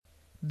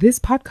This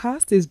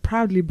podcast is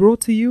proudly brought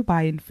to you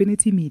by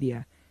Infinity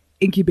Media,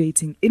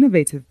 incubating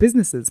innovative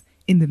businesses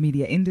in the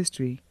media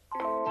industry.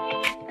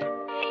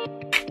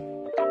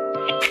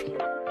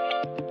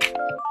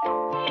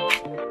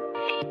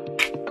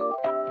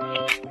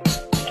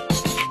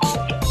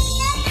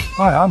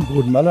 Hi, I'm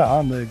Gordon Muller.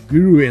 I'm the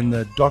guru in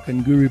the Doc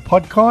and Guru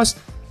podcast.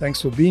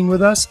 Thanks for being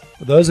with us.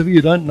 For those of you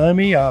who don't know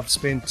me, I've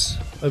spent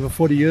over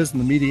 40 years in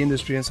the media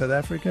industry in South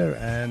Africa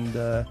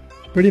and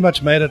pretty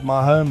much made it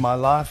my home, my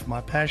life,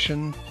 my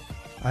passion.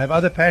 I have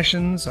other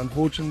passions,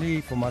 unfortunately.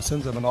 For my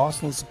sins, I'm an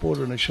Arsenal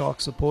supporter and a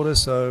Sharks supporter,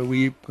 so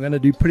we're going to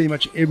do pretty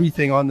much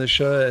everything on the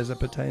show as it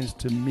pertains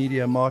to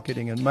media,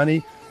 marketing and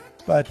money,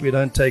 but we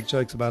don't take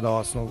jokes about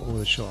Arsenal or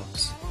the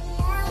Sharks.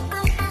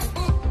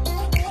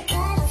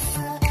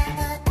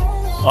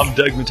 I'm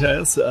Doug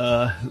Mateus,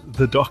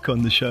 the doc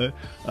on the show.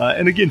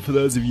 And again, for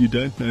those of you who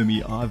don't know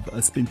me,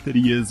 I've spent 30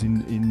 years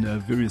in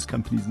various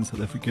companies in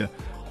South Africa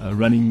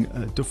running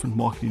different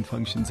marketing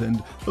functions.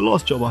 And the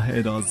last job I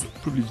had, I was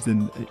privileged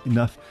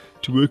enough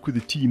to work with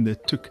a team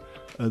that took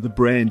the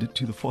brand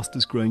to the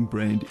fastest growing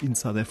brand in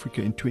South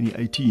Africa in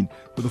 2018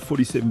 with a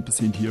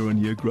 47%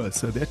 year-on-year growth.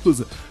 So that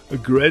was a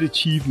great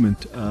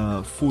achievement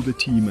for the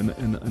team,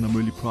 and I'm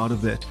really proud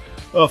of that.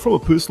 From a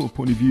personal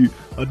point of view,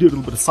 I do a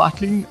little bit of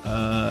cycling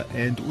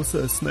and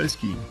also snow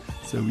skiing,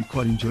 so we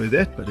quite enjoy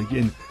that. But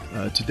again,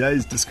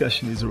 today's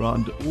discussion is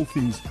around all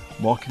things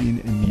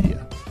marketing and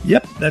media.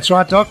 Yep, that's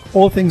right, Doc.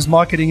 All things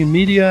marketing and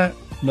media.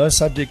 No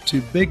subject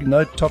too big,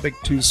 no topic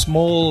too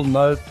small,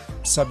 no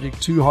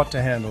subject too hot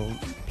to handle.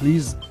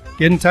 Please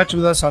get in touch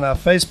with us on our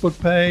Facebook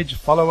page,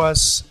 follow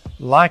us,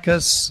 like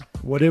us,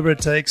 whatever it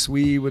takes.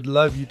 We would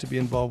love you to be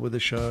involved with the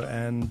show,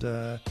 and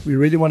we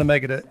really want to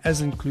make it as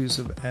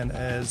inclusive and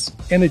as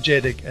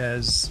energetic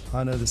as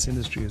I know this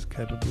industry is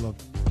capable of.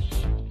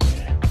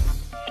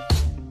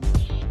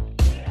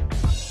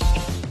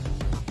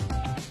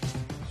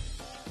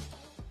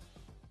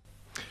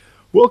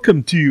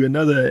 Welcome to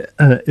another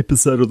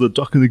episode of the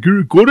Doc and the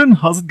Guru. Gordon,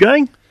 how's it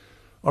going?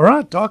 All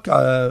right, Doc,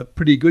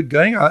 pretty good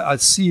going. I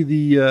see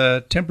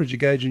the temperature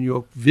gauge in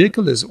your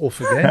vehicle is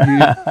off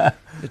again.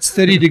 It's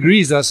 30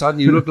 degrees outside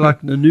and you look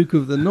like Nanook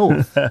of the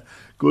North.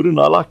 Gordon,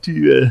 I like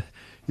to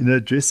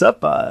dress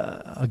up.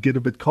 I get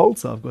a bit cold,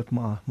 so I've got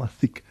my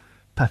thick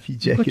puffy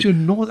jacket. You've got your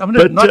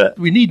North,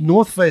 we need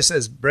North Face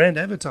as brand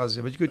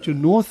advertising, but you've got your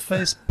North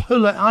Face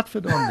polar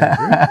outfit on there,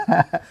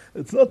 bro.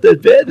 It's not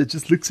that bad. It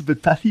just looks a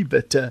bit puffy,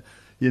 but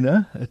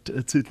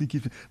it certainly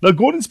keeps it. Now,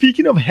 Gordon,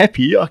 speaking of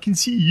happy, I can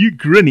see you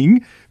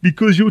grinning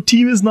because your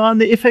team is now in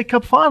the FA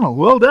Cup final.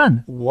 Well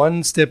done.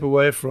 One step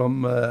away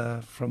from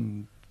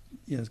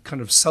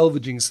kind of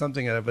salvaging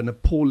something out of an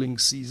appalling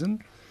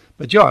season.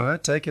 But yeah,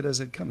 take it as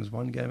it comes,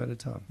 one game at a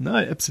time. No,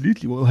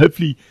 absolutely. Well,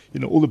 hopefully,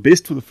 all the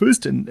best for the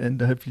first,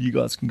 and hopefully you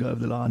guys can go over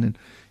the line and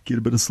get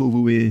a bit of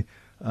silverware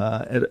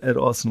at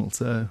Arsenal.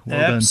 So well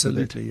done.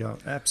 Absolutely, yeah,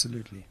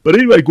 absolutely. But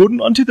anyway, Gordon,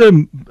 onto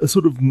the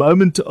sort of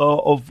moment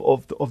of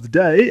the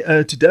day.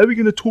 Today we're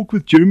going to talk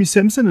with Jeremy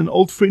Sampson, an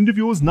old friend of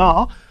yours.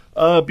 Now,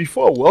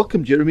 before I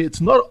welcome Jeremy,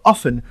 it's not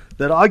often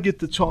that I get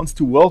the chance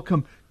to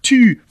welcome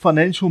two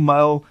Financial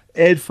Mail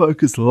Ad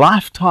Focus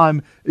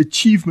Lifetime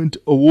Achievement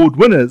Award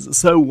winners.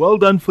 So well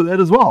done for that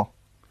as well.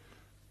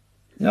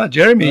 Yeah,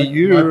 Jeremy,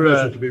 you're my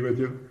pleasure to be with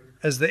you.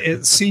 As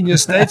the senior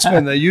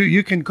statesman.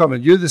 You can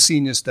comment. You're the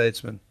senior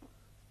statesman.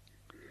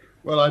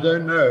 Well, I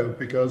don't know,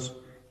 because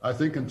I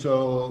think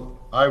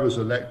until I was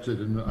elected,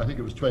 and I think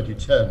it was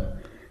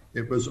 2010,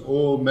 it was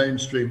all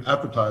mainstream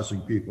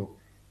advertising people.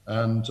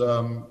 And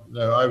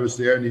I was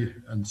the only,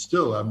 and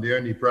still I'm the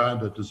only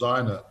brand or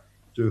designer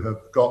to have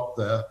got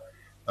there.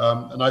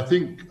 And I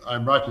think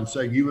I'm right in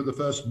saying you were the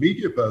first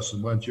media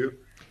person, weren't you?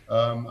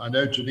 I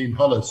know Janine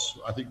Hollis,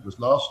 I think it was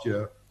last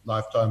year,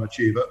 Lifetime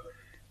Achiever,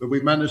 but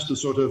we managed to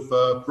sort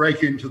of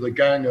break into the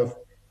gang of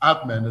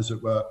ad men, as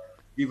it were,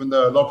 even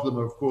though a lot of them,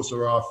 of course,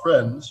 are our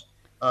friends.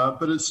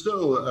 But it's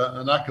still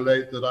an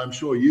accolade that I'm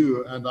sure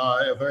you and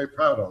I are very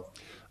proud of.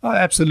 Oh,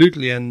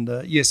 absolutely. And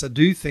yes, I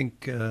do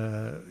think,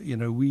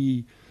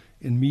 we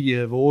in media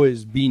have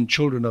always been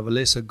children of a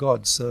lesser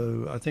God.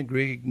 So I think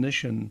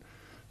recognition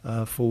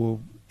for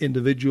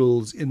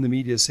individuals in the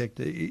media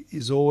sector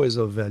is always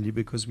of value,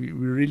 because we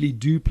really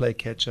do play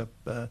catch up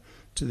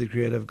to the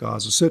creative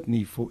guys, or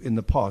certainly in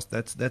the past.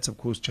 That's of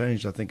course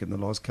changed, I think, in the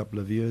last couple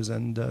of years.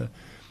 And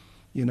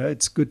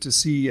it's good to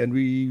see, and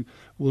we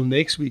will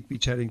next week be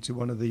chatting to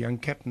one of the young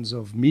captains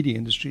of media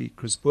industry,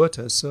 Chris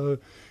Buerta. So,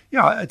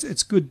 yeah,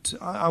 it's good.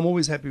 I'm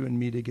always happy when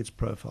media gets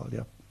profiled,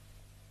 yeah.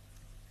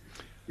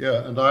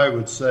 Yeah, and I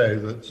would say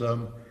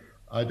that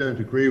I don't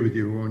agree with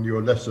you on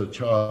your lesser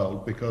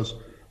child, because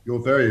you're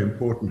very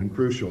important and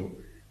crucial.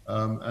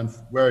 And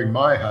wearing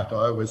my hat,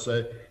 I always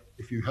say,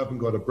 if you haven't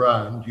got a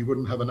brand, you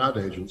wouldn't have an ad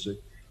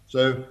agency.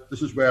 So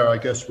this is where I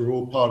guess we're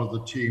all part of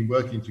the team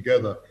working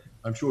together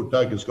I'm sure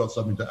Doug has got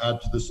something to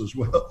add to this as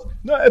well.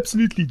 No,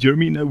 absolutely,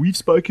 Jeremy. No, we've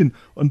spoken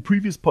on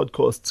previous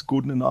podcasts,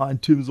 Gordon and I, in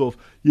terms of,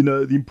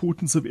 the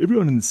importance of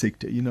everyone in the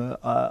sector.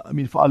 I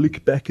mean, if I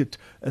look back at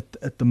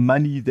the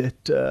money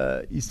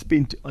that is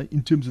spent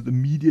in terms of the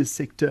media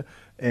sector,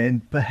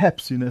 and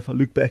perhaps, if I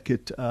look back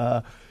at,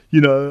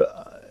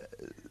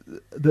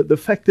 the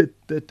fact that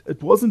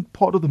it wasn't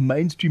part of the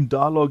mainstream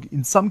dialogue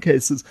in some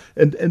cases,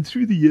 and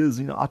through the years,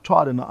 I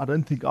tried, and I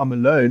don't think I'm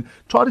alone,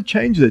 try to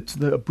change that.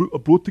 I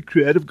brought the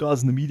creative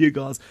guys and the media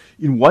guys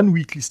in one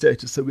weekly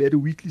status, so we had a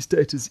weekly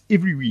status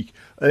every week,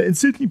 and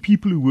certainly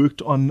people who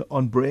worked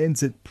on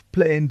brands that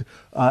planned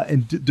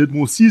and did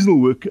more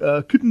seasonal work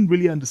couldn't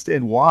really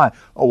understand why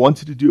I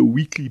wanted to do a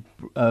weekly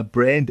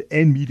brand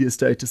and media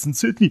status, and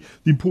certainly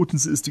the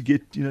importance is to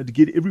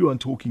get everyone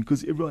talking,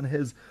 because everyone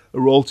has a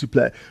role to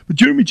play. But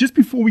Jeremy, just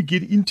before we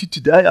get into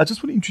today, I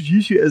just want to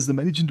introduce you as the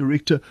Managing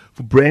Director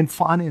for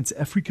BrandFinance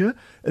Africa,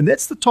 and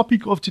that's the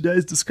topic of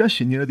today's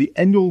discussion. The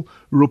annual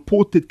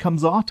report that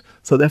comes out,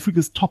 South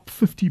Africa's top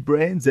 50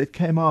 brands, that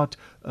came out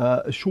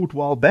a short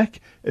while back,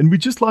 and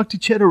we'd just like to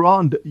chat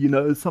around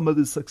some of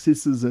the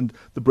successes and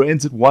the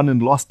brands that won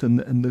and lost, and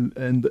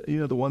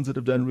the ones that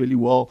have done really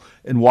well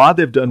and why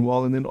they've done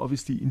well, and then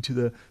obviously into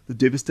the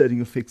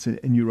devastating effects,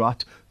 and you're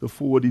right, the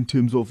forward in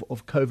terms of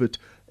COVID.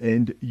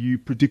 And you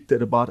predict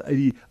that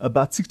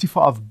about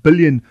 65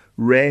 billion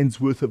rands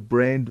worth of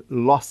brand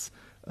loss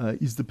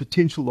is the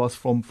potential loss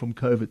from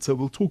COVID. So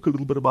we'll talk a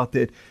little bit about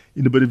that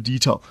in a bit of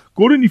detail.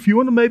 Gordon, if you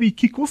want to maybe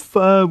kick off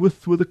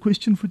with a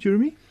question for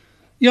Jeremy.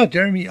 Yeah,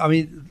 Jeremy, I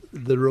mean,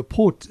 the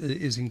report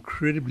is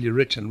incredibly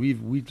rich, and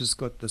we've just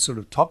got the sort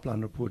of top line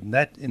report, and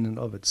that in and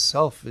of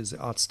itself is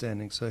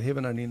outstanding. So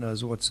heaven only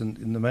knows what's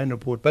in the main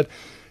report. But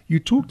you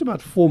talked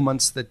about 4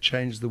 months that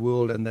changed the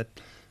world, and that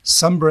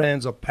some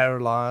brands are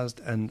paralyzed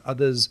and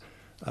others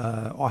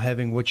are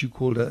having what you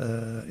called,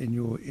 in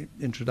your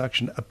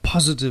introduction, a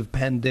positive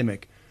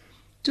pandemic.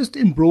 Just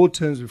in broad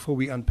terms, before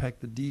we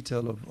unpack the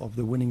detail of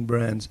the winning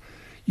brands,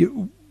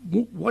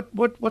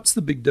 what's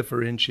the big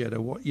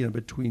differentiator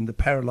between the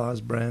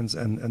paralyzed brands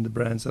and the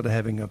brands that are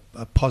having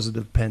a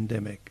positive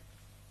pandemic?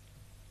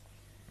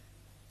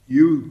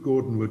 You,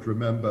 Gordon, would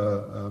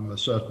remember a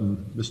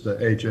certain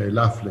Mr. A.J.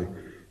 Lafley,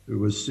 who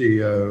was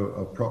CEO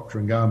of Procter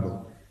 &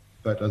 Gamble.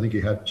 But I think he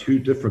had 2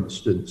 different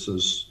stints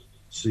as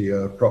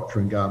CEO of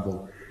Procter &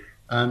 Gamble.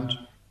 And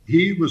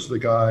he was the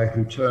guy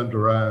who turned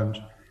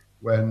around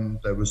when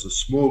there was a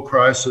small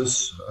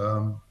crisis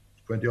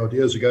 20 odd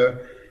years ago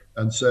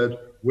and said,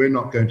 we're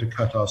not going to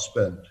cut our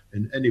spend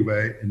in any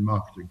way in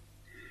marketing.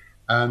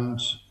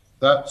 And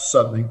that's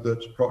something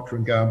that Procter &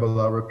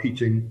 Gamble are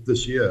repeating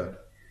this year.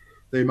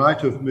 They might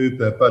have moved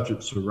their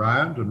budgets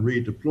around and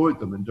redeployed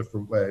them in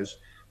different ways,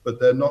 but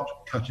they're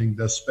not cutting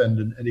their spend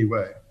in any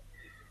way,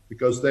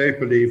 because they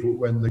believe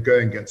when the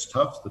going gets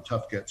tough, the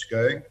tough gets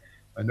going.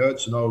 I know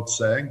it's an old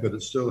saying, but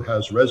it still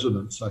has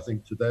resonance, I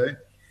think, today.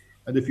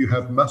 And if you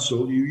have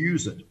muscle, you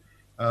use it.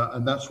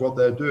 And that's what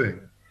they're doing.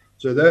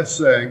 So they're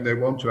saying they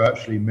want to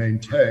actually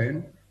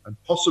maintain, and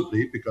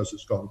possibly because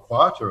it's gone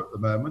quieter at the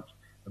moment,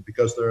 and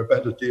because there are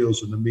better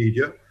deals in the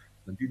media,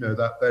 and you know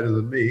that better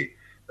than me,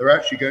 they're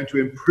actually going to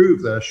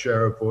improve their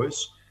share of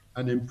voice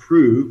and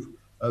improve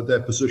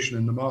their position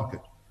in the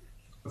market.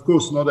 Of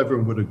course, not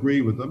everyone would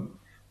agree with them.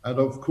 And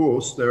of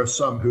course, there are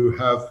some who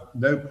have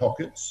no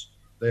pockets,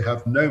 they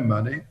have no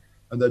money,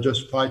 and they're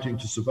just fighting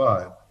to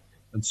survive.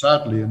 And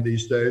sadly, in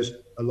these days,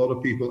 a lot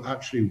of people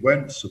actually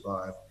won't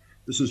survive.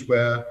 This is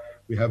where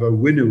we have a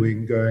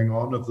winnowing going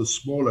on of the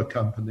smaller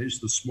companies,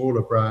 the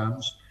smaller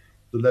brands,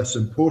 the less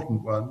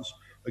important ones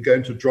are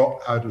going to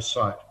drop out of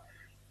sight.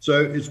 So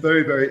it's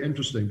very, very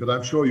interesting. But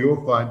I'm sure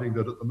you're finding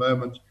that at the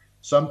moment,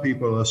 some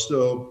people are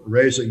still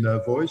raising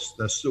their voice,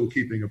 they're still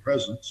keeping a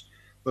presence,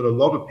 but a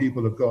lot of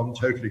people have gone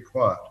totally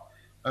quiet.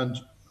 And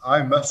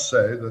I must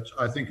say that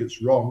I think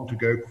it's wrong to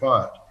go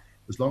quiet.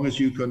 As long as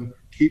you can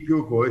keep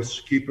your voice,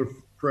 keep a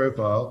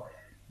profile,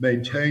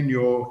 maintain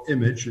your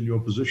image and your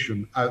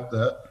position out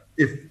there,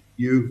 if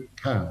you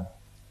can.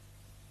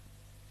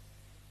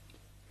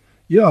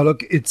 Yeah,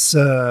 look, it's,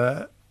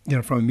 from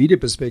a media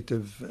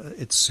perspective,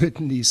 it's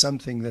certainly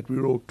something that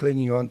we're all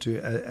clinging on to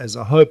as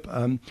a hope.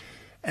 And,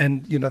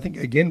 I think,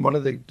 again, one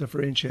of the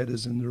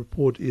differentiators in the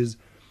report is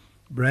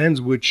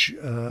brands which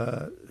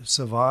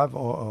survive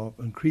are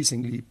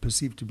increasingly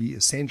perceived to be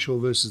essential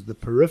versus the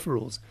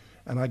peripherals.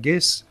 And I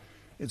guess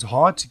it's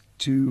hard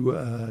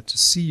to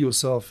see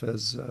yourself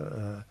as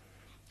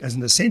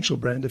an essential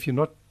brand if you're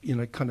not,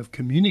 kind of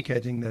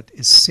communicating that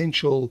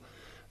essential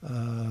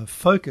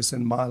focus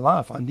in my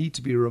life. I need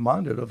to be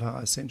reminded of how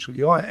essential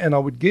you are. And I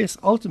would guess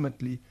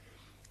ultimately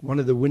one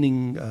of the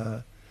winning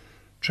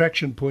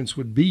traction points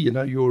would be,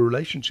 your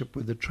relationship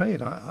with the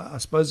trade. I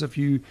suppose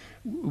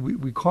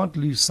we can't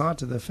lose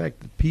sight of the fact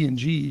that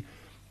P&G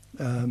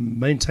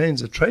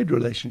maintains a trade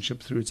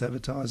relationship through its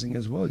advertising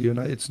as well.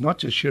 It's not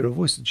just share of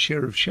voice, it's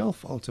share of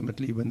shelf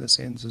ultimately when this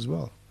ends as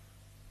well.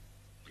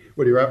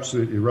 Well, you're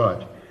absolutely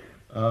right.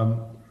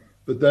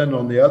 But then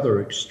on the other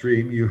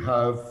extreme, you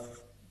have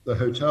the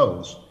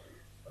hotels.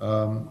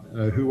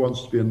 Who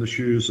wants to be in the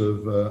shoes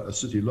of a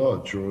City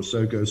Lodge or a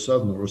So Go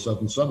Southern or a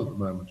Southern Sun at the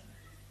moment?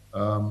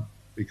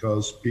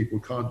 Because people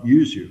can't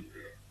use you.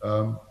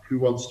 Who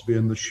wants to be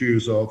in the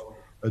shoes of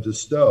a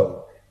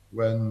Distell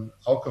when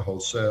alcohol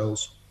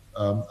sales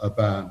are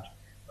banned?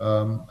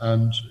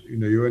 And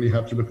you only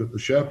have to look at the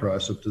share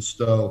price of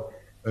Distell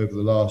over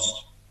the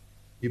last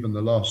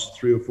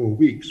 3 or 4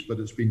 weeks, but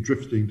it's been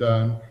drifting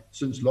down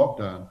since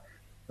lockdown.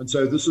 And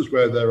so this is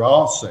where there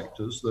are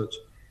sectors that,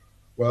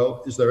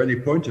 well, is there any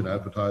point in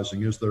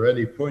advertising? Is there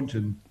any point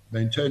in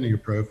maintaining a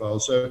profile?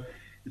 So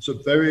it's a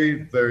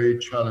very, very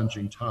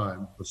challenging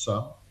time for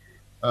some.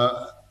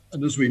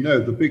 And as we know,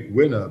 the big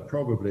winner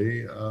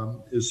probably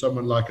is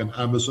someone like an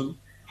Amazon.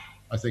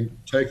 I think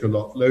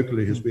Takealot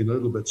locally has been a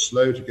little bit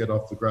slow to get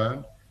off the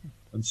ground.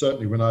 And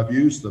certainly when I've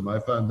used them, I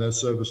found their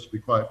service to be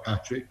quite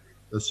patchy.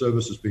 Their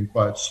service has been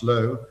quite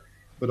slow.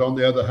 But on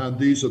the other hand,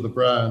 these are the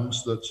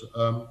brands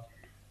that,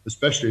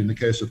 especially in the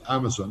case of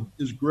Amazon,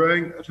 is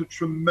growing at a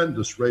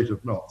tremendous rate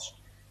of knots.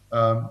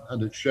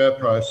 And its share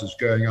price is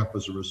going up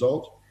as a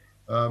result.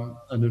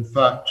 And in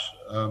fact,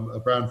 a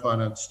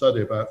BrandFinance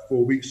study about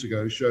 4 weeks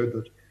ago showed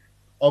that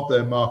of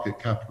their market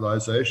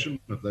capitalization,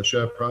 of their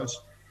share price,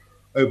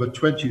 over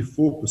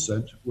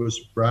 24% was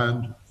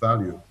brand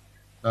value.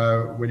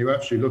 Now, when you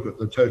actually look at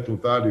the total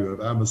value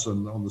of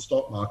Amazon on the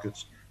stock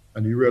markets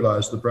and you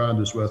realize the brand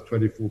is worth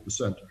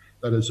 24%,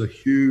 that is a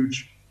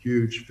huge,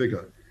 huge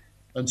figure.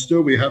 And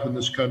still we have in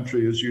this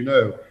country, as you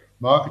know,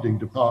 marketing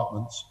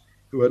departments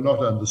who are not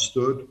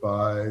understood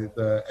by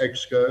their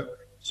exco,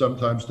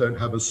 sometimes don't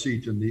have a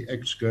seat in the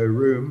exco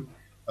room,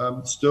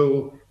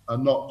 still are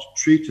not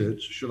treated,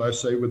 shall I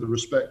say, with the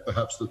respect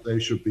perhaps that they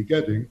should be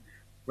getting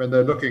when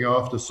they're looking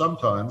after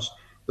sometimes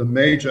the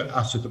major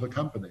asset of a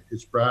company,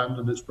 its brand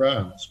and its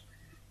brands.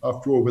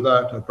 After all,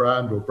 without a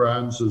brand or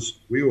brands,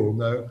 as we all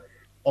know,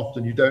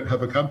 often you don't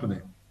have a company.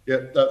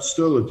 Yet that's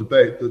still a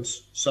debate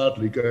that's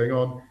sadly going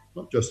on,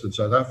 not just in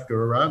South Africa,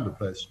 around the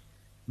place.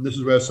 And this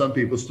is where some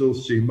people still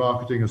see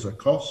marketing as a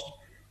cost,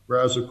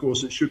 whereas, of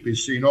course, it should be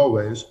seen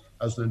always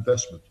as an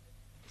investment.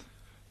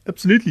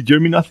 Absolutely,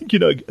 Jeremy. And I think,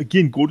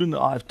 again, Gordon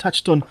and I have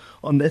touched on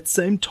that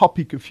same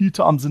topic a few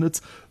times, and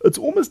it's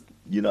almost,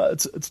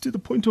 it's to the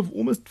point of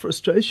almost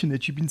frustration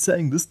that you've been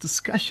saying this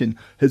discussion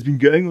has been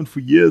going on for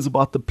years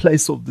about the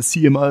place of the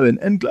CMO,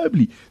 and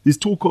globally there's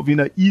talk of,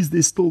 is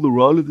there still the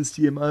role of the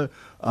CMO,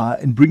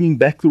 and bringing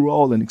back the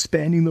role and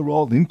expanding the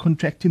role, then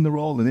contracting the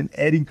role, and then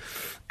adding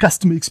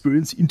customer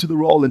experience into the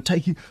role and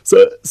taking.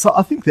 So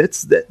I think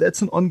that's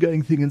an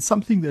ongoing thing and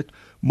something that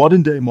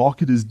modern day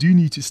marketers do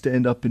need to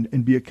stand up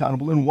and be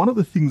accountable. And one of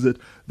the things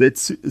that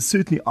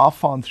certainly I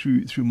found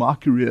through my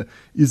career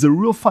is a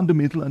real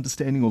fundamental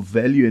understanding of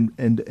value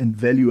and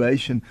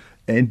valuation,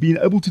 and being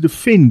able to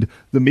defend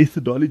the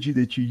methodology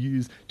that you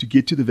use to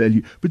get to the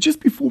value. But just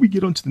before we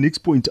get on to the next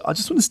point, I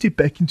just want to step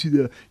back into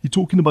you're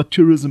talking about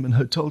tourism and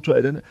hotel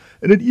trade, and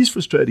it is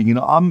frustrating.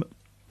 I'm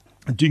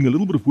doing a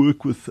little bit of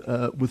work with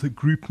a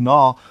group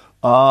now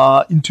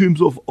in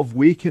terms of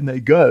where can they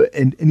go,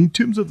 and in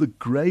terms of the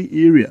grey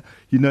area,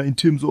 in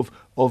terms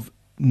of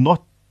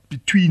not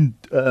between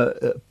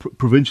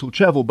provincial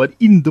travel, but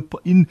in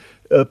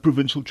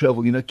provincial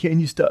travel, can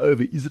you stay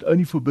over? Is it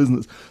only for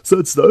business? So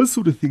it's those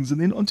sort of things.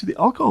 And then onto the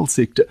alcohol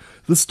sector,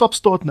 the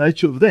stop-start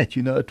nature of that,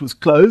 it was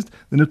closed,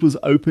 then it was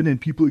open and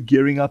people were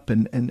gearing up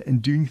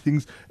and doing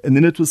things, and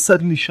then it was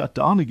suddenly shut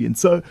down again.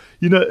 So,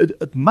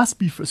 it must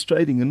be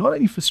frustrating, and not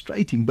only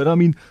frustrating, but I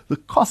mean, the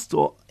costs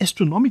are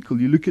astronomical.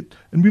 You look at,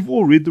 and we've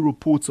all read the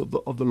reports of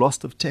the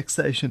loss of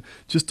taxation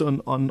just on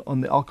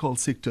the alcohol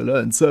sector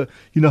alone. So,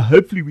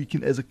 hopefully we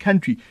can, as a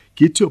country,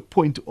 get to a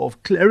point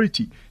of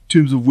clarity in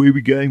terms of where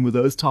we're going with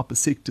those type of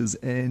sectors,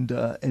 and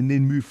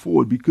then move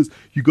forward, because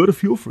you got to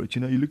feel for it.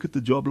 You look at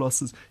the job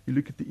losses, you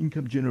look at the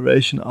income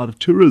generation out of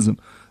tourism,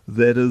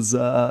 that is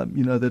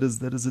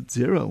at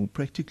zero, or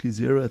practically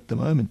zero at the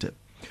moment.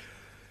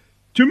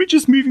 Jeremy,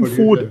 just moving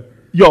forward.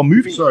 Yeah,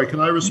 moving. Sorry, can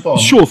I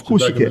respond? Sure, of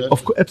course you can.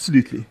 Of course,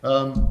 absolutely.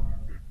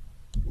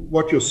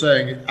 What you're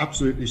saying is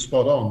absolutely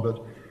spot on,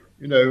 but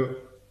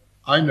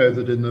I know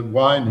that in the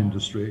wine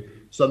industry,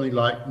 something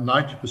like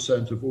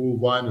 90% of all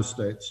wine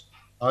estates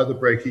either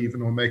break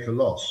even or make a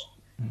loss.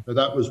 Now,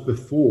 that was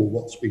before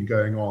what's been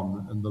going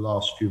on in the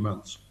last few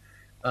months.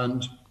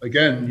 And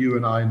again, you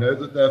and I know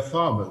that they're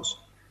farmers.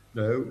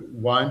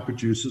 Wine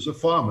producers are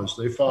farmers.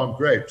 They farm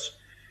grapes.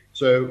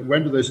 So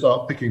when do they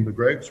start picking the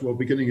grapes? Well,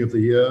 beginning of the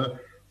year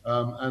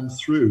and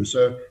through.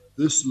 So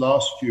this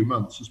last few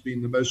months has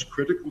been the most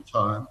critical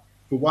time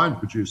for wine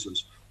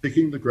producers,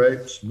 picking the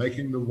grapes,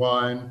 making the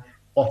wine,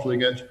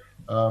 bottling it,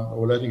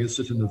 or letting it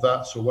sit in the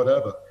vats or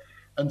whatever.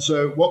 And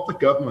so what the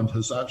government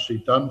has actually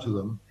done to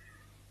them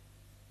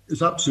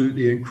is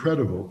absolutely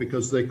incredible,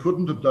 because they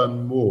couldn't have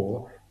done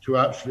more to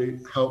actually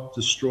help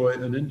destroy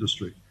an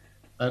industry.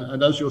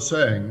 And as you're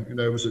saying,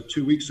 was it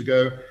 2 weeks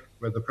ago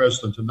where the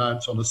president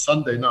announced on a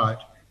Sunday night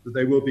that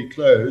they will be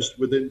closed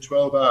within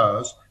 12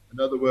 hours, in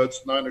other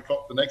words, 9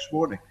 o'clock the next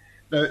morning.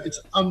 Now,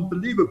 it's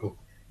unbelievable.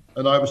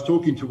 And I was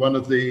talking to one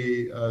of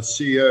the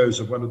CEOs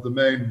of one of the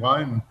main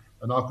wine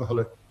and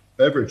alcoholic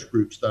beverage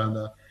groups down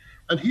there.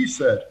 And he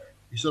said,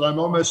 I'm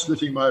almost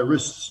slitting my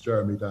wrists,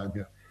 Jeremy, down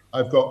here.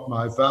 I've got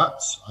my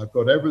VATs, I've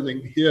got everything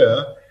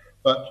here,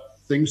 but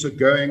things are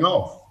going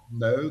off.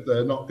 No,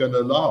 they're not going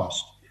to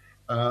last.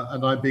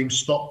 And I'm being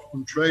stopped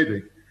from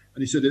trading.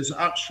 And he said, it's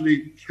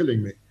actually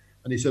killing me.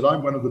 And he said,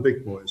 I'm one of the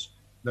big boys.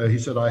 No, he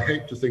said, I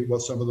hate to think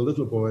what some of the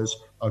little boys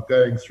are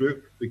going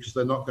through because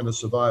they're not going to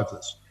survive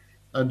this.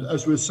 And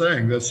as we're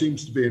saying, there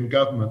seems to be in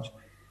government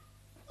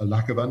a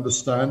lack of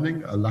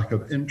understanding, a lack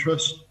of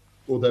interest,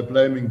 or they're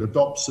blaming the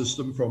DOP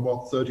system from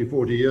 30,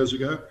 40 years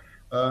ago,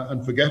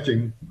 and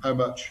forgetting how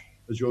much,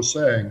 as you're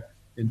saying,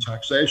 in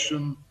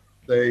taxation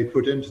they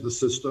put into the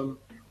system,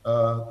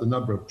 the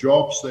number of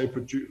jobs they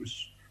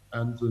produce,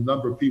 and the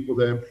number of people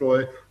they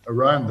employ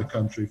around the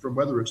country, from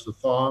whether it's the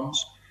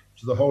farms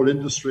to the whole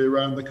industry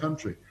around the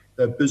country.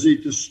 They're busy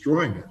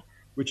destroying it,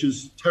 which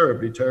is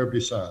terribly,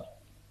 terribly sad.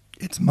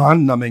 It's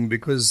mind-numbing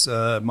because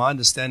my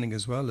understanding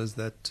as well is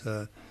that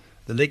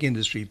the leg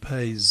industry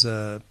pays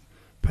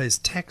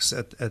tax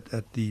at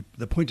the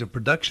point of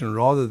production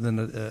rather than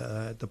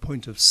at the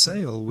point of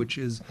sale, which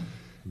is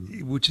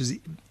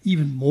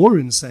even more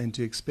insane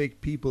to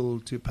expect people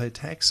to pay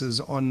taxes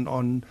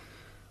on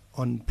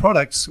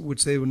products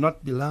which they will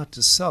not be allowed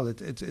to sell.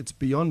 It's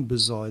beyond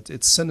bizarre.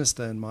 It's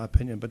sinister in my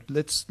opinion. But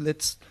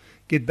let's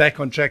get back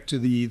on track to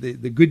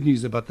the good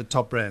news about the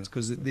top brands,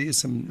 because there is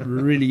some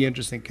really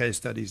interesting case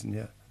studies in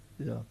here.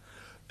 Yeah,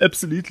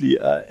 absolutely.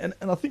 And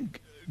I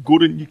think,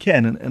 Gordon, you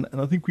can. And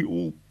I think we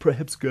all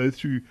perhaps go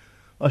through,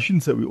 I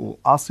shouldn't say we all,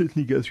 I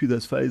certainly go through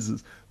those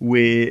phases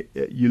where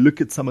you look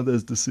at some of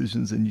those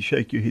decisions and you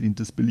shake your head in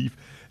disbelief.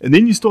 And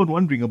then you start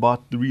wondering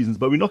about the reasons.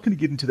 But we're not going to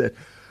get into that.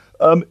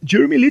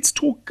 Jeremy, let's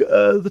talk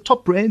the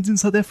top brands in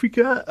South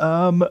Africa,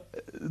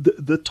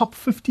 the top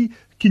 50.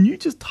 Can you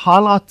just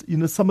highlight,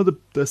 some of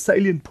the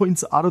salient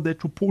points out of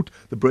that report,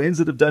 the brands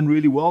that have done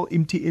really well?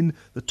 MTN,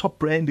 the top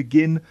brand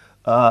again,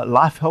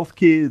 Life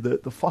Healthcare,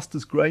 the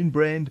fastest growing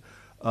brand,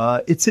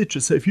 etc.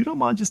 So if you don't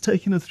mind just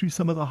taking us through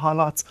some of the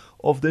highlights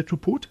of that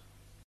report.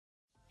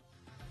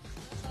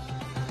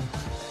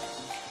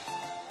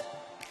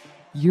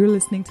 You're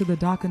listening to The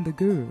Doc and the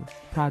Guru,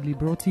 proudly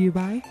brought to you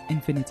by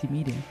Infinity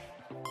Media.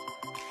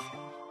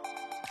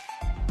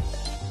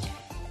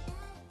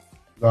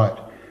 Right.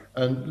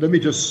 And let me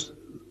just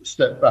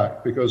step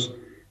back, because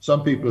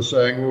some people are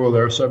saying, well,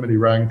 there are so many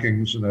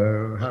rankings,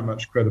 how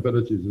much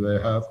credibility do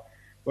they have?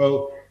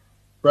 Well,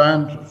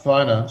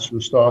 BrandFinance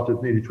was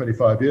started nearly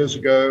 25 years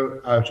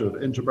ago out of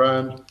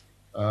Interbrand.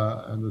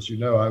 And as you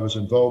know, I was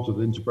involved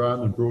with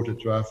Interbrand and brought it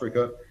to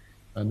Africa.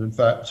 And in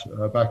fact,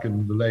 back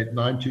in the late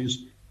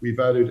 90s, we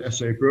valued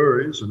SA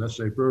Breweries, and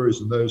SA Breweries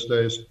in those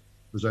days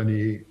was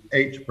only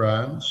 8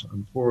 brands,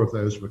 and 4 of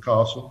those were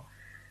Castle.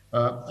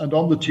 And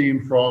on the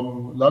team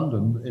from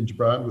London,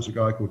 Interbrand, was a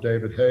guy called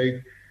David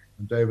Haig,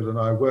 and David and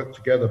I worked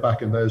together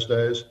back in those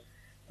days.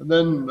 And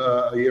then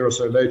a year or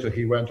so later,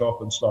 he went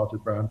off and started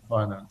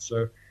BrandFinance.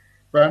 So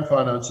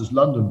BrandFinance is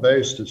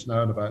London-based. It's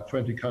now in about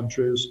 20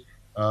 countries.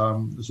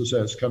 As I say,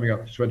 it's coming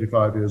up to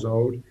 25 years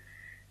old.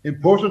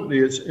 Importantly,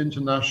 it's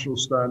international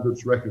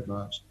standards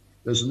recognized.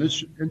 There's an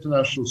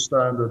international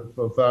standard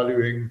for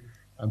valuing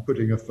and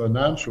putting a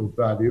financial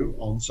value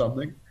on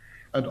something,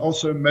 and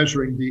also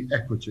measuring the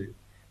equity.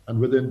 And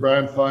within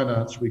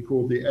BrandFinance, we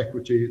call the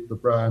equity the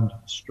brand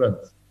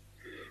strength.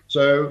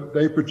 So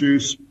they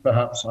produce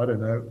perhaps,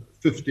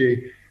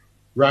 50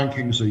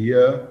 rankings a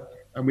year.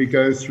 And we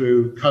go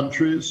through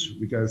countries,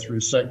 we go through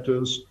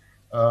sectors,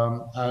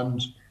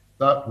 and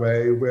that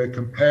way we're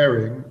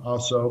comparing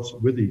ourselves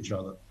with each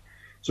other.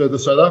 So the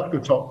South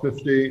Africa Top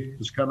 50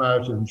 has come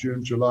out in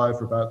June, July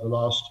for about the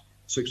last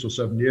 6 or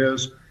 7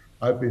 years.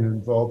 I've been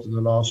involved in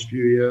the last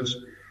few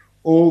years.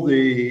 All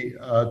the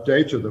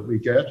data that we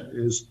get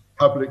is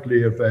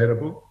publicly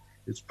available.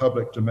 It's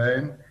public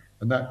domain,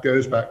 and that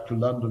goes back to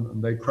London,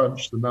 and they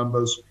crunch the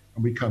numbers,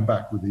 and we come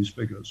back with these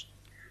figures.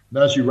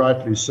 And as you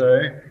rightly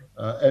say,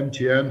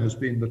 MTN has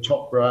been the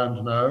top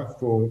brand now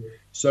for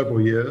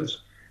several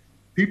years.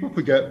 People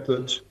forget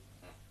that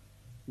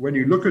when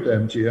you look at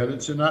MTN,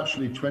 it's in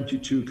actually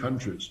 22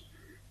 countries.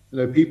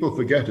 People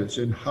forget it's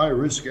in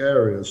high-risk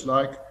areas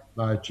like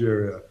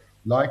Nigeria,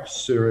 like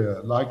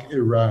Syria, like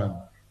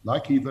Iran,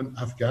 like even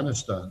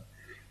Afghanistan.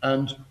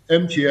 And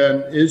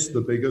MTN is the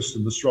biggest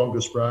and the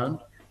strongest brand.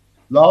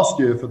 Last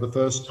year, for the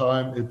first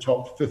time, it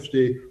topped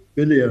 50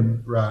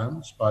 billion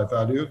rands by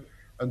value.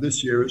 And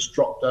this year, it's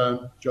dropped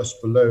down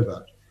just below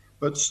that.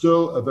 But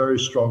still a very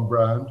strong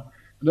brand.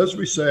 And as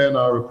we say in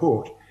our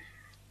report,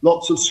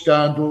 lots of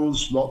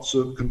scandals, lots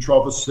of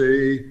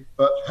controversy.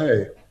 But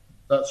hey,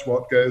 that's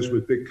what goes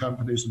with big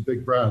companies and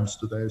big brands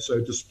today.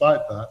 So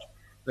despite that,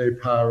 they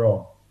power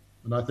on.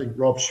 And I think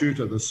Rob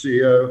Shooter, the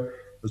CEO,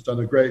 has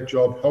done a great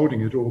job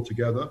holding it all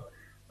together.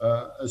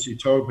 As he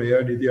told me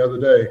only the other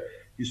day,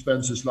 he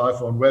spends his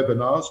life on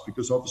webinars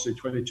because obviously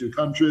 22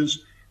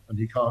 countries and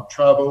he can't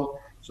travel.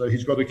 So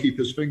he's got to keep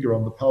his finger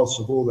on the pulse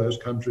of all those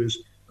countries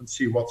and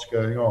see what's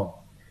going on.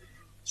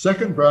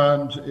 Second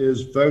brand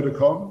is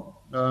Vodacom.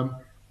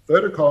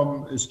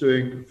 Vodacom is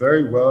doing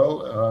very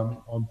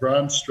well on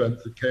brand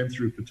strength. It came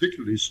through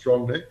particularly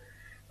strongly.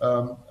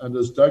 And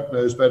as Doug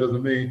knows better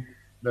than me, you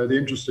know, the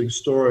interesting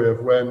story of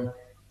when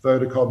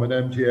Vodacom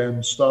and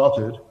MTN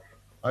started,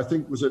 I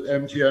think was it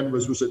MTN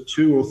was it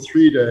 2 or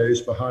 3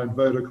 days behind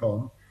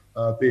Vodacom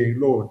being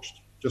launched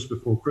just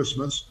before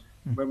Christmas.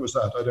 When was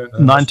that? I don't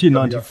know.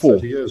 1994.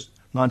 30 years.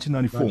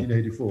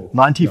 1994.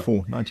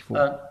 1984. 94.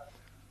 Yeah.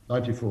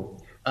 94.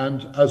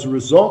 And as a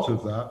result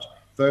of that,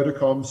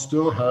 Vodacom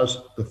still has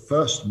the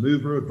first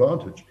mover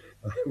advantage,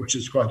 which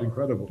is quite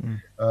incredible.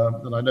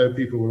 And I know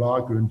people will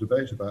argue and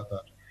debate about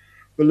that.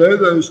 Below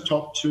those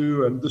top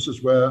two, and this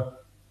is where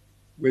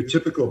we're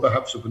typical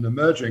perhaps of an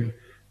emerging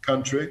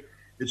country,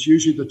 it's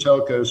usually the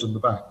telcos and the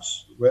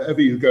banks.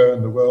 Wherever you go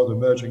in the world,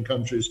 emerging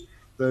countries,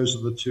 those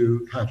are the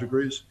two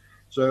categories.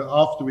 So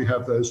after we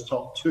have those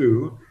top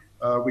two,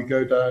 we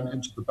go down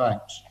into the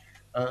banks.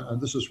 And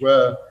this is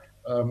where,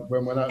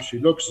 when one actually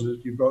looks at it,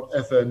 you've got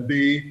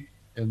FNB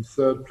in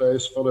third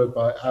place, followed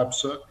by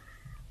ABSA.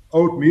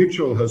 Old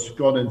Mutual has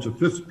gone into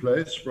fifth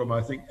place from,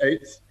 I think,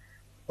 eighth.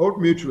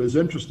 Old Mutual is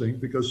interesting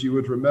because you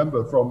would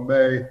remember from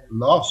May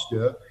last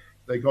year,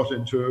 they got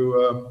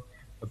into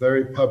a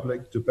very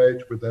public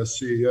debate with their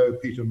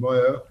CEO, Peter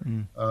Moyo,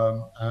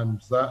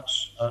 and that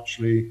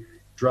actually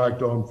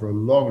dragged on for a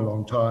long,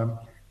 long time.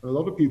 And a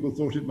lot of people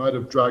thought it might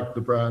have dragged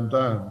the brand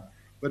down.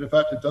 But in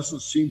fact, it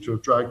doesn't seem to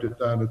have dragged it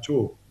down at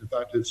all. In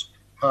fact, it's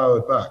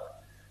powered back.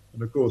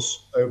 And of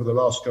course, over the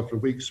last couple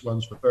of weeks,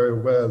 one's very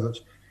aware that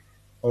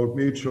Old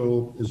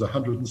Mutual is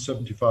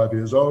 175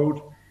 years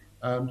old.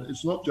 And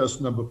it's not just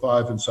number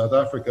 5 in South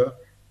Africa.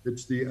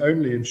 It's the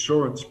only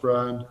insurance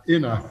brand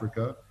in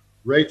Africa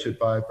rated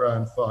by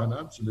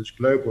BrandFinance in its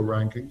global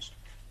rankings.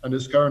 And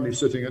it's currently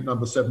sitting at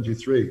number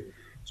 73.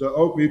 So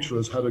Old Mutual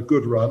has had a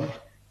good run.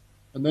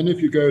 And then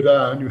if you go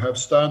down, you have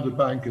Standard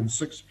Bank in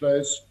 6th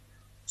place.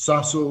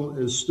 Sasol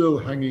is still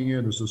hanging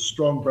in as a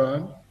strong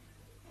brand.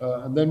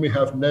 And then we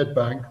have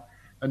Nedbank,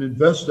 and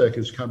Investec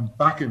has come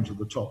back into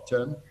the top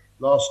 10.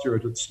 Last year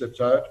it had slipped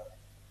out.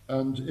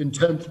 And in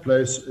 10th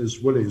place is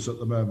Woolies at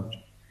the moment.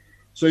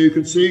 So you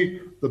can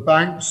see the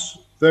banks,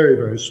 very,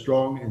 very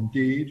strong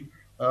indeed.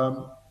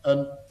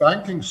 And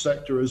banking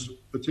sector is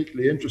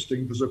particularly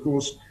interesting because, of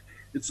course,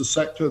 it's a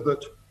sector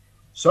that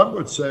some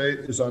would say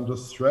is under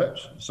threat.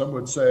 Some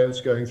would say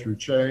it's going through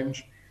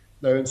change.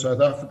 Now, in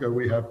South Africa,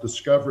 we have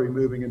Discovery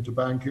moving into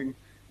banking.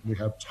 We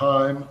have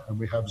Time and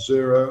we have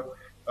Zero.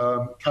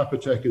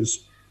 Capitec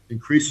is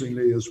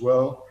increasingly as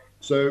well.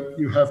 So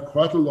you have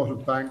quite a lot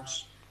of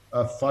banks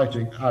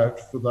fighting out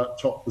for that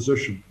top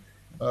position.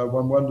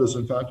 One wonders,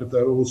 in fact, if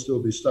they'll all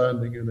still be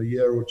standing in a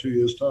year or 2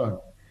 years' time.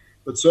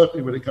 But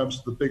certainly when it comes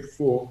to the big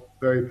four,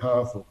 very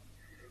powerful.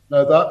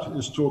 Now, that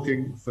is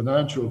talking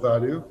financial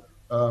value.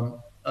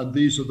 And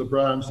these are the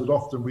brands that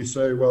often we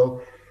say,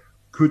 well,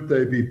 could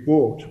they be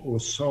bought or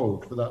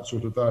sold for that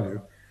sort of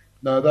value?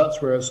 Now,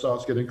 that's where it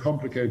starts getting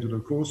complicated,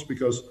 of course,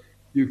 because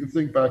you can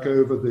think back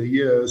over the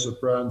years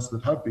of brands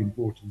that have been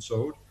bought and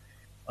sold.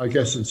 I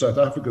guess in South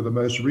Africa, the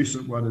most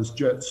recent one is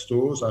Jet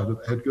Stores out of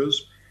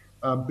Edgar's,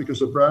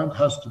 because a brand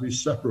has to be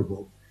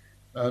separable.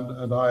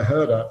 And I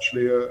heard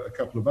actually a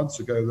couple of months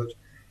ago that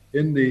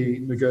in the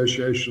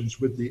negotiations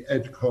with the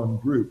Edcon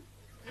group,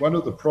 one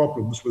of the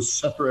problems was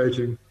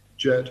separating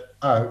Jet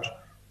out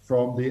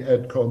from the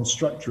Edcon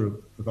structure,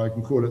 if I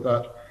can call it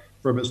that,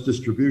 from its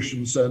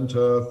distribution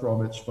center,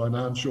 from its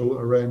financial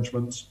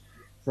arrangements,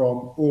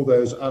 from all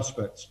those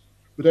aspects.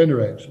 But at any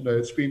rate, you know,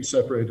 it's been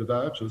separated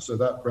out, so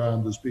that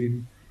brand has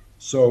been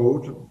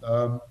sold.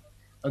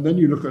 And then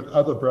you look at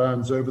other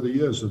brands over the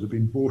years that have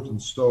been bought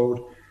and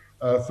sold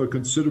for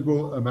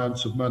considerable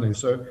amounts of money.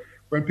 So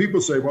when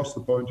people say, what's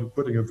the point of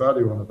putting a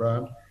value on a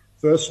brand?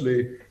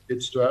 Firstly,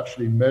 it's to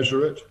actually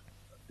measure it,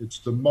 it's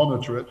to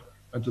monitor it,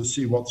 and to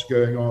see what's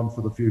going on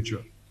for the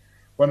future.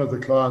 One of the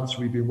clients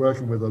we've been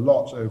working with a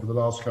lot over the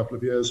last couple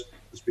of years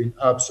has been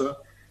ABSA,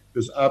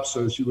 because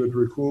ABSA, as you would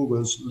recall,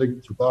 was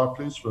linked to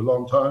Barclays for a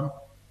long time.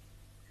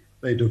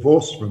 They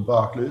divorced from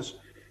Barclays,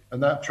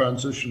 and that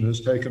transition has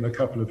taken a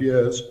couple of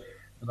years,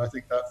 and I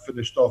think that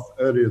finished off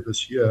earlier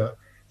this year.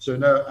 So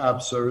now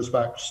ABSA is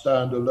back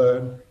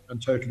standalone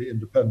and totally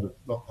independent,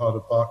 not part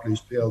of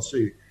Barclays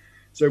PLC.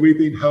 So we've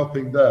been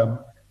helping them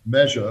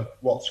measure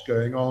what's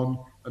going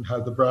on and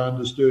how the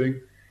brand is doing.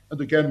 And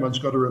again, one's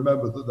got to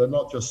remember that they're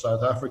not just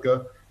South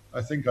Africa.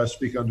 I think I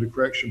speak under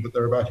correction, but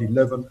there are about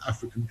 11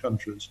 African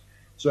countries.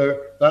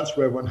 So that's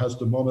where one has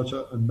to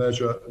monitor and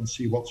measure and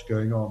see what's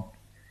going on.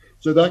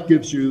 So that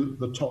gives you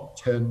the top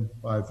 10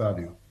 by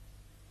value.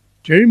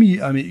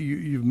 Jeremy, I mean,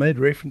 you've made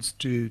reference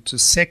to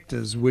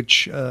sectors,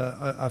 which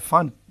I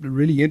find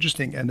really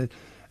interesting, and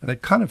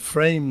it kind of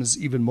frames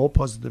even more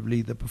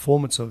positively the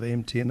performance of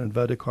MTN and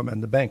Vodacom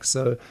and the banks.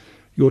 So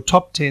your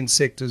top 10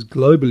 sectors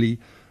globally,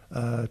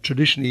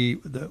 traditionally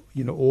the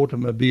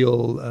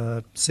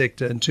automobile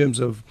sector in terms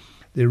of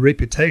their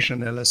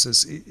reputation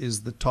analysis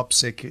is the top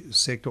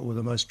sector, or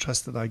the most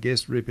trusted, I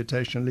guess,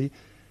 reputationally.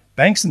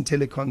 Banks and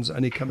telecoms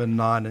only come in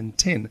 9 and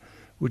 10,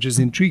 which is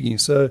intriguing.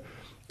 So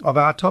of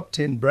our top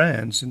 10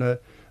 brands,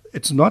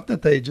 it's not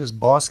that they're just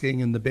basking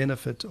in the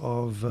benefit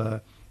of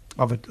a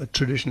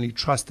traditionally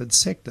trusted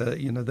sector.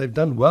 They've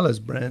done well as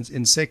brands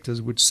in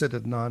sectors which sit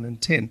at 9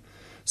 and 10.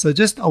 So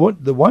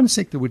the one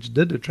sector which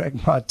did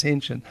attract my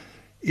attention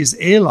is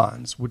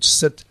airlines, which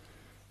sit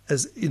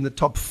as in the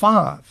top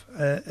 5.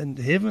 And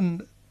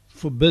heaven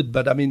forbid,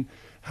 but I mean,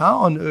 how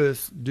on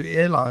earth do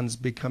airlines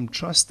become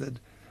trusted?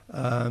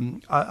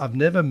 I've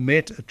never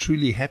met a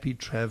truly happy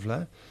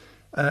traveler.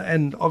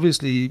 And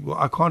obviously,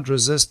 I can't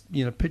resist,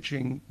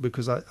 pitching,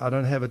 because I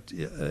don't have it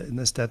in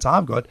the stats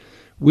I've got.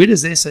 Where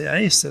does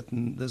SAA sit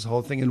in this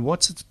whole thing, and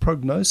what's its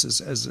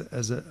prognosis as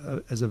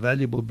a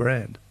valuable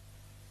brand?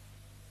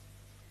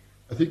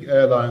 I think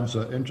airlines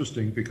are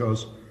interesting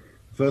because,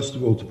 first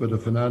of all, to put a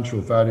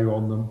financial value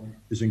on them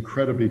is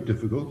incredibly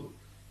difficult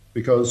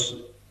because,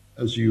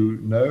 as you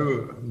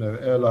know,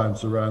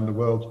 airlines around the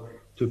world,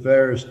 to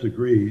various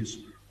degrees,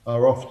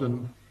 are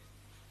often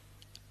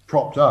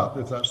propped up,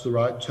 if that's the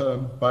right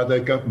term, by their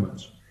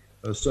governments,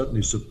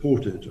 certainly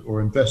supported or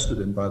invested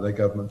in by their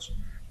governments.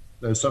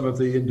 Now, some of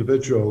the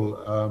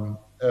individual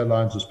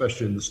airlines,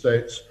 especially in the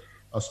States,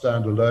 are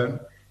standalone,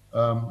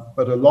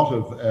 but a lot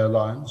of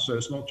airlines, so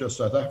it's not just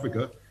South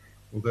Africa,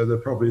 although there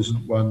probably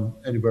isn't one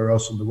anywhere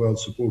else in the world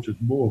supported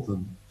more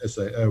than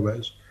SA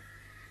Airways.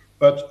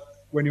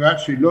 But when you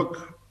actually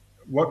look,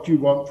 what do you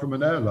want from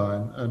an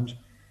airline? And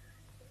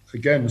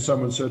again,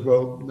 someone said,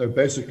 well, no,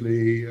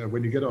 basically,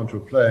 when you get onto a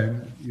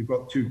plane, you've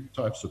got two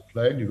types of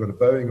plane. You've got a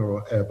Boeing or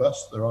an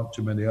Airbus. There aren't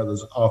too many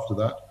others after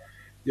that.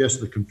 Yes,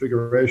 the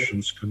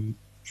configurations can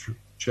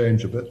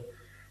change a bit.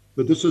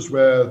 But this is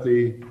where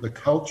the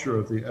culture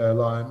of the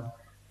airline,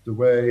 the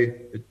way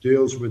it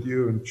deals with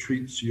you and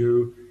treats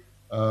you,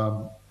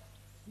 the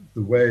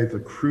way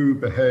the crew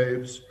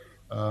behaves,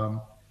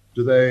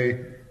 do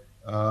they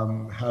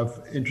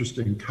have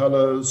interesting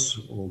colors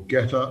or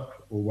get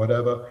up or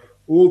whatever?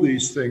 All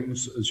these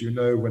things, as you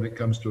know, when it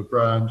comes to a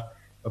brand,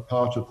 are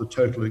part of the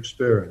total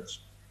experience.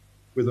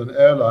 With an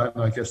airline,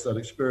 I guess that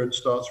experience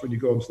starts when you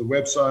go onto the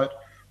website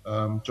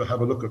to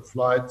have a look at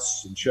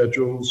flights and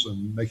schedules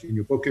and making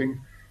a booking.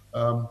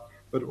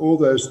 But all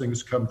those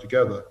things come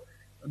together.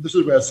 And this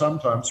is where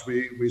sometimes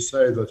we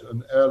say that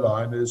an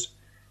airline is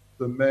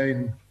the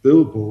main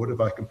billboard,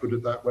 if I can put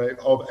it that way,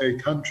 of a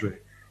country.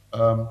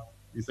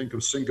 You think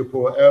of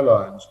Singapore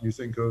Airlines, and you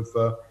think of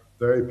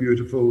very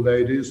beautiful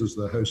ladies as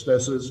the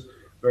hostesses,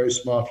 very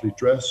smartly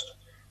dressed,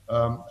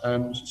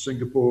 and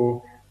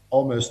Singapore,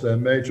 almost their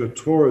major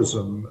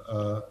tourism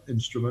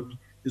instrument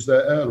is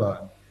their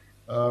airline.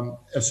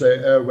 SA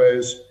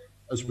Airways,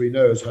 as we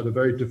know, has had a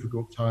very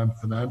difficult time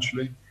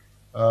financially.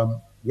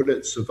 Will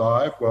it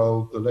survive?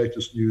 Well, the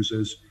latest news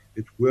is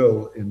it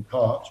will in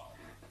part,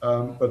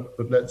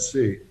 but let's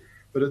see.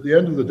 But at the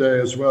end of the day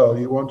as well,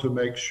 you want to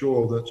make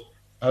sure that,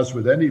 as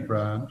with any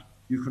brand,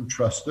 you can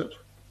trust it.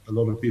 A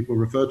lot of people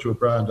refer to a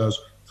brand as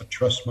a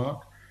trust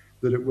mark,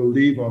 that it will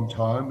leave on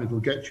time, it'll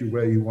get you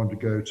where you want to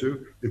go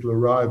to, it'll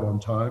arrive on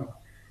time,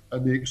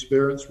 and the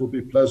experience will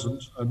be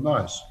pleasant and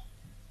nice.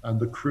 And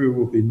the crew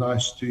will be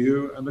nice to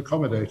you and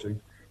accommodating.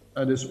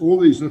 And it's all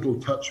these little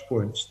touch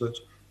points that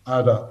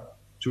add up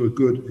to a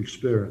good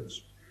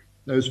experience.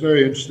 Now, it's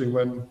very interesting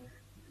when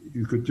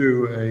you could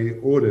do an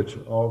audit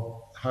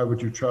of how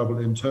would you travel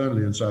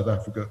internally in South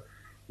Africa.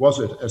 Was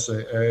it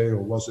SAA or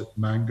was it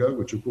Mango,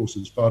 which of course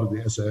is part of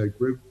the SAA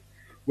group?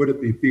 Would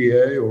it be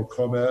BA or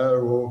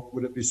Comair or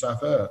would it be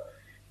Safair?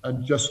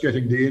 And just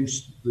getting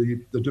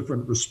the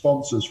different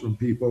responses from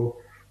people,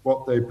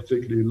 what they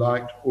particularly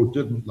liked or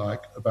didn't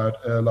like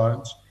about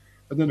airlines.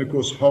 And then, of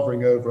course,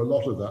 hovering over a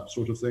lot of that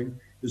sort of thing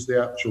is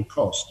the actual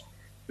cost.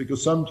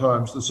 Because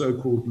sometimes the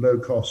so-called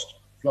low-cost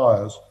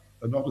flyers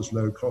are not as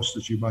low cost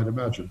as you might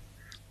imagine.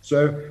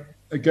 So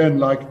again,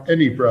 like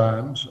any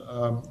brand,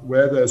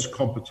 where there's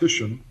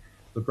competition,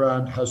 the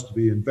brand has to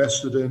be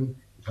invested in,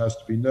 it has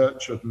to be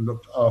nurtured and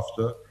looked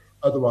after,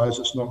 otherwise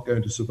it's not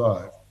going to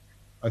survive.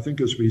 I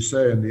think, as we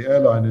say in the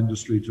airline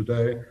industry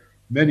today,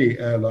 many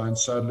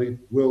airlines, sadly,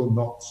 will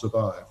not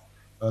survive.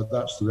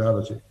 That's the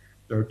reality.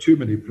 There are too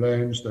many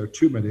planes, there are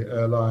too many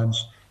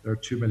airlines, there are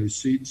too many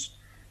seats,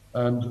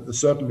 and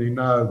certainly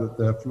now that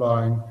they're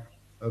flying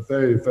a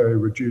very, very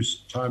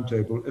reduced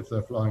timetable, if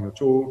they're flying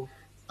at all,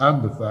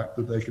 and the fact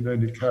that they can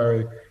only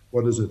carry,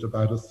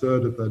 about a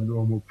third of their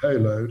normal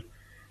payload.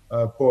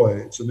 Boy,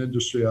 it's an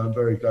industry I'm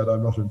very glad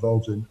I'm not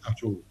involved in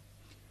at all.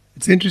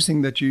 It's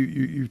interesting that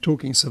you're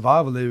talking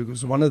survival there,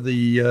 because one of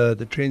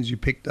the trends you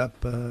picked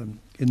up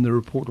in the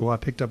report, or I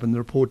picked up in the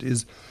report,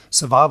 is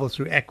survival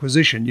through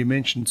acquisition. You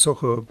mentioned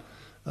Soho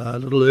a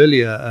little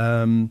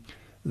earlier.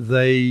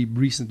 They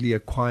recently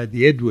acquired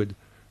the Edward.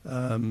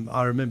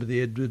 I remember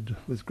the Edward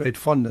with great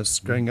fondness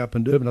growing up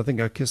in Durban. I think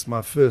I kissed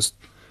my first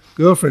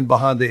girlfriend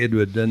behind the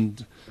Edward,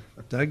 and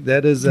Doug,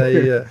 that is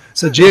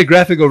it's a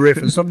geographical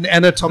reference, not an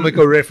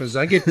anatomical reference.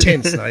 I get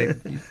tense now.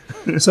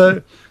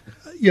 So,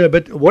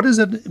 but what does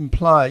it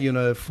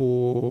imply,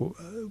 for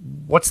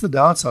what's the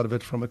downside of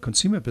it from a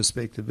consumer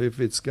perspective? If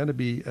it's going to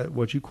be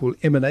what you call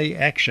M&A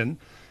action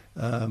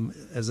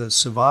as a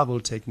survival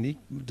technique,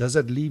 does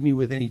that leave me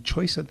with any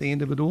choice at the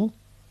end of it all?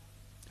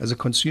 as a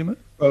consumer?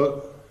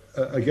 Well,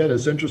 again,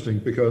 it's interesting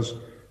because,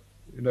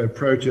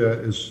 Protea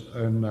is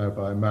owned now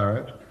by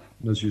Marriott.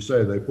 And as you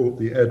say, they bought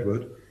the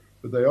Edward,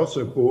 but they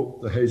also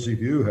bought the Hazy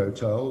View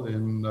Hotel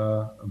in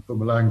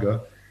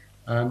Mpumalanga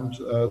and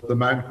the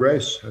Mount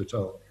Grace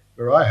Hotel,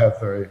 where I have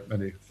very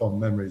many fond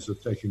memories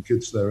of taking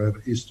kids there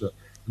over Easter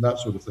and that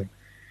sort of thing.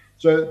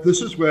 So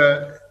this is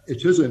where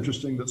it is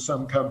interesting that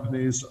some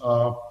companies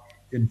are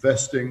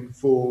investing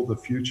for the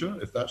future,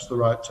 if that's the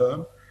right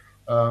term.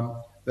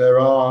 There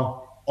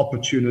are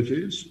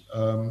opportunities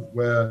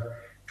where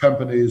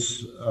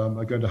companies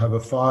are going to have a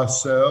fire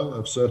sale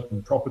of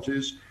certain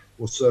properties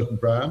or certain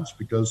brands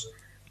because,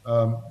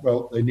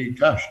 they need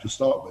cash to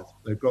start with.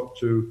 They've got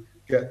to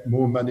get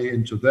more money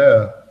into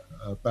their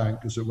bank,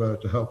 as it were,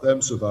 to help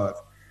them survive.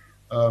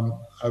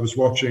 I was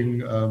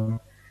watching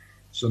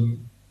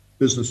some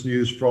business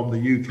news from the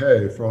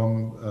UK,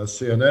 from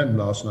CNN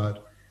last night,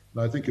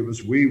 and I think it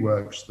was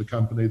WeWorks, the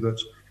company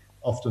that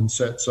often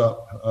sets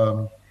up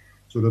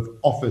sort of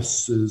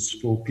offices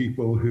for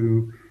people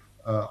who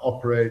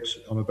operate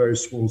on a very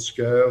small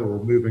scale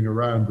or moving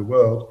around the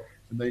world,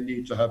 and they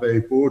need to have a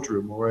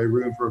boardroom or a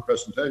room for a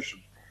presentation.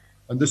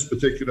 And this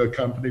particular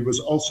company was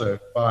also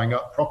buying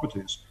up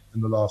properties in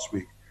the last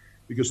week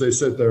because they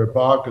said there are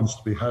bargains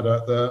to be had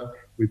out there.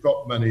 We've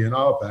got money in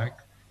our bank,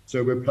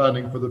 so we're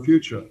planning for the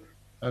future.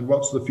 And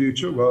what's the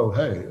future? Well,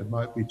 hey, it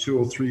might be 2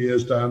 or 3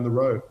 years down the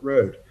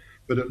road,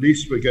 but at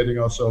least we're getting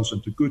ourselves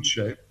into good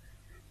shape.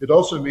 It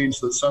also means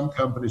that some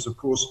companies, of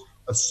course,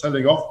 are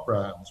selling off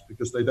brands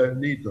because they don't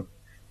need them.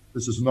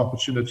 This is an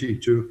opportunity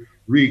to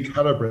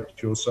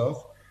recalibrate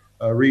yourself,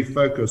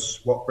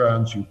 refocus what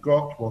brands you've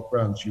got, what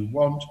brands you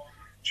want,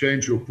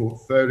 change your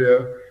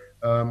portfolio.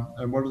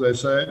 And what do they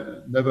say?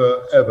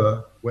 Never,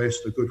 ever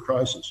waste a good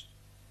crisis.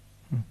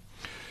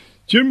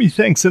 Jeremy,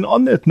 thanks. And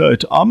on that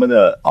note, I'm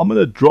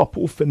gonna drop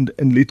off and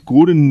let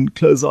Gordon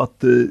close out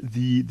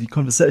the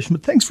conversation.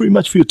 But thanks very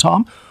much for your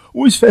time.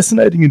 Always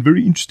fascinating and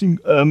very interesting.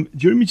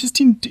 Jeremy, just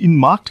in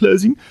my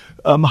closing,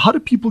 how do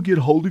people get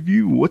hold of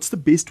you? What's the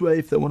best way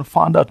if they want to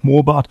find out more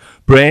about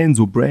brands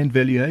or brand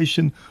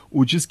valuation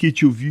or just get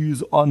your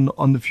views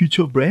on the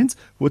future of brands?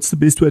 What's the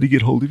best way to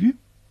get hold of you?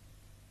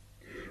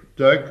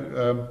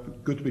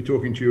 Doug, good to be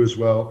talking to you as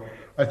well.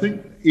 I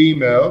think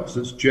email, because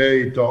it's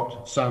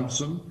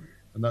j.sampson,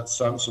 and that's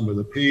Sampson with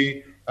a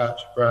P, at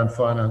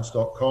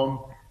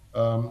brandfinance.com.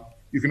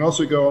 You can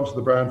also go onto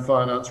the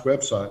BrandFinance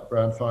website,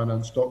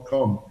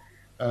 brandfinance.com,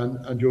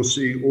 and you'll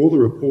see all the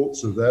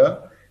reports are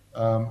there,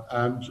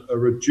 and a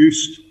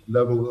reduced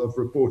level of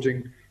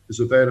reporting is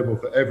available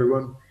for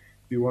everyone.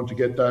 If you want to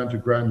get down to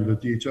granular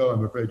detail,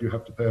 I'm afraid you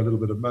have to pay a little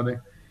bit of money.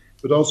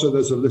 But also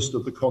there's a list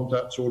of the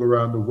contacts all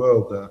around the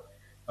world there.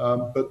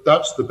 But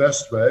that's the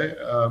best way.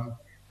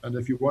 And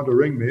if you want to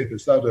ring me, if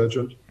it's that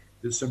urgent,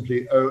 it's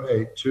simply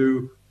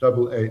 082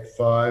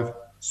 885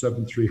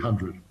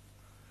 7300.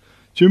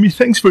 Jeremy,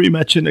 thanks very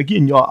much. And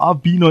again,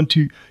 I've been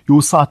onto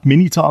your site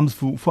many times.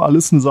 For our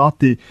listeners out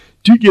there,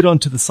 do get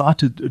onto the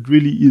site. It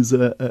really is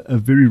a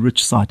very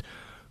rich site.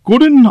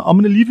 Gordon, I'm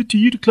going to leave it to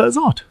you to close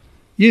out.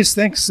 Yes,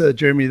 thanks,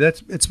 Jeremy.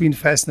 It's been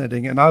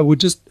fascinating. And I would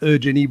just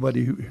urge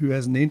anybody who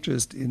has an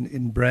interest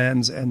in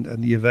brands and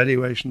the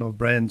evaluation of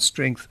brand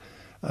strength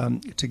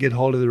to get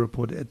hold of the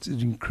report. It's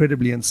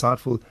incredibly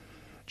insightful.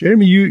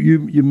 Jeremy,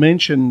 you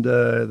mentioned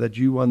that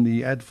you won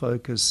the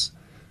AdFocus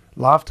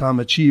Lifetime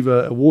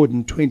Achiever Award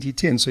in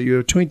 2010. So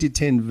you're a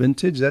 2010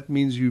 vintage. That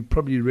means you're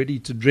probably ready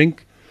to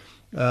drink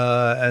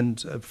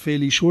and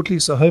fairly shortly.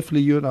 So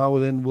hopefully you and I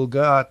will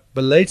go out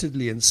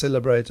belatedly and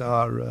celebrate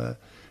our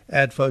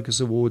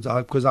AdFocus Awards,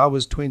 because I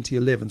was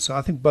 2011. So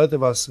I think both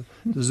of us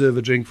deserve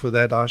a drink for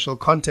that. I shall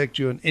contact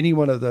you on any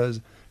one of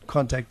those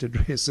contact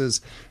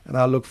addresses, and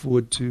I look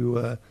forward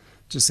to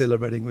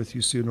celebrating with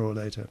you sooner or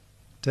later.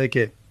 Take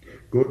care.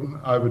 Gordon,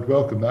 I would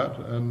welcome that,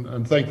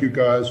 and thank you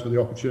guys for the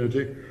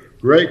opportunity.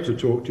 Great to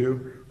talk to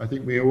you. I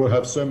think we all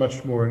have so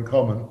much more in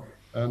common,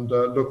 and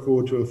look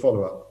forward to a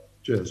follow-up.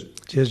 Cheers.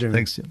 Cheers, Jeremy.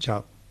 Thanks, Jim.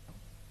 Ciao.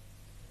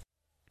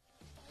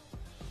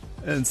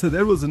 And so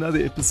that was another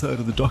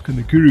episode of The Doc and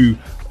the Guru.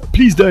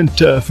 Please don't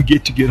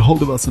forget to get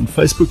hold of us on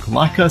Facebook,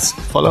 like us,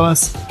 follow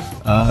us,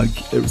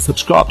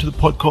 subscribe to the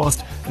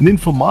podcast. And then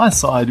from my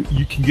side,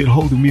 you can get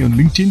hold of me on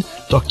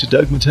LinkedIn, Dr.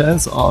 Doug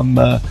Mataz. I'm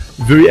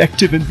very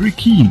active and very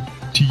keen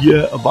to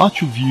hear about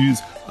your views,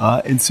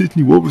 and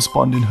certainly will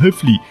respond, and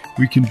hopefully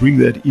we can bring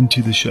that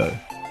into the show.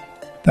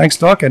 Thanks,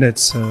 Doc, and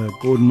it's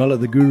Gordon Miller,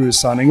 the Guru,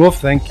 signing off.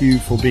 Thank you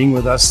for being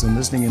with us and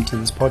listening into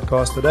this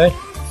podcast today.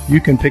 You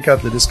can pick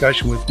up the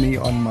discussion with me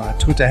on my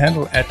Twitter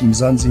handle,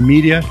 @Mzansi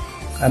Media,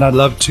 and I'd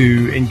love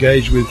to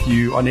engage with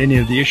you on any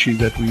of the issues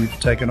that we've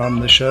taken on in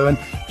the show, and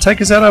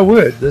take us at our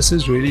word. This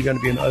is really going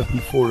to be an open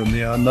forum.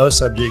 There are no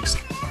subjects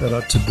that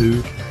are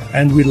taboo,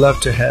 and we'd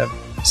love to have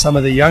some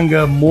of the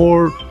younger,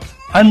 more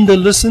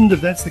under-listened,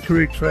 if that's the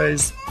correct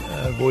phrase,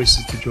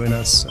 voices to join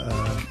us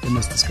in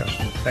this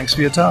discussion. Thanks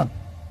for your time.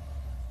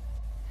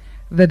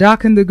 The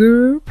Doc and the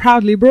Guru,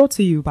 proudly brought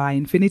to you by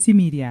Infinity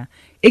Media,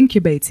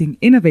 incubating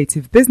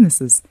innovative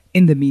businesses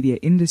in the media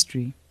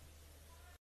industry.